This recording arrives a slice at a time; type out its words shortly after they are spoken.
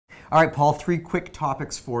All right, Paul, three quick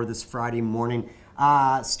topics for this Friday morning.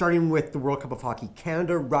 Starting with the World Cup of Hockey.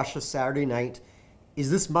 Canada, Russia, Saturday night. Is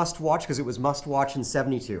this must-watch? Because it was must-watch in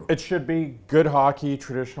 72. It should be good hockey,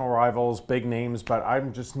 traditional rivals, big names, but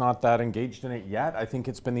I'm just not that engaged in it yet. I think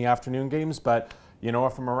it's been the afternoon games, but you know,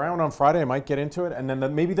 if I'm around on Friday, I might get into it, and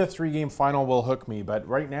then maybe the three-game final will hook me. But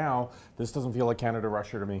right now, this doesn't feel like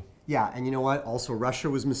Canada-Russia to me. Yeah, and you know what? Also, Russia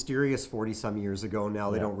was mysterious 40-some years ago. Now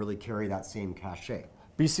they don't really carry that same cachet.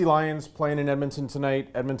 BC Lions playing in Edmonton tonight.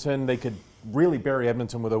 Edmonton, they could really bury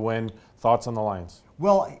Edmonton with a win. Thoughts on the Lions?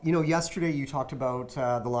 Well, you know, yesterday you talked about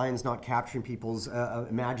the Lions not capturing people's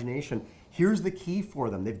imagination. Here's the key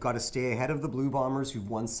for them. They've got to stay ahead of the Blue Bombers, who've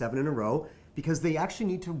won 7 in a row, because they actually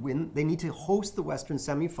need to win. They need to host the Western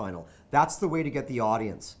semifinal. That's the way to get the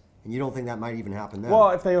audience. And you don't think that might even happen then?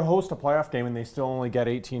 Well, if they host a playoff game and they still only get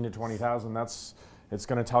 18 to 20,000, it's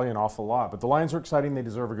going to tell you an awful lot. But the Lions are exciting. They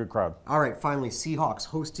deserve a good crowd. All right, finally, Seahawks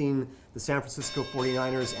hosting the San Francisco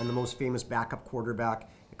 49ers and the most famous backup quarterback,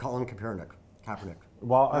 Colin Kaepernick.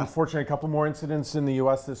 Well, unfortunately, a couple more incidents in the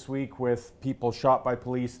U.S. this week with people shot by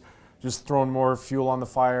police, just throwing more fuel on the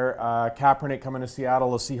fire. Kaepernick coming to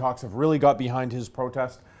Seattle. The Seahawks have really got behind his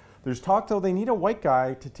protest. There's talk, though, they need a white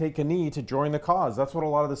guy to take a knee to join the cause. That's what a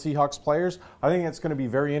lot of the Seahawks players. I think it's going to be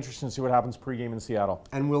very interesting to see what happens pregame in Seattle.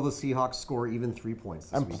 And will the Seahawks score even 3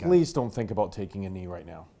 points this weekend? And please don't think about taking a knee right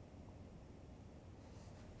now.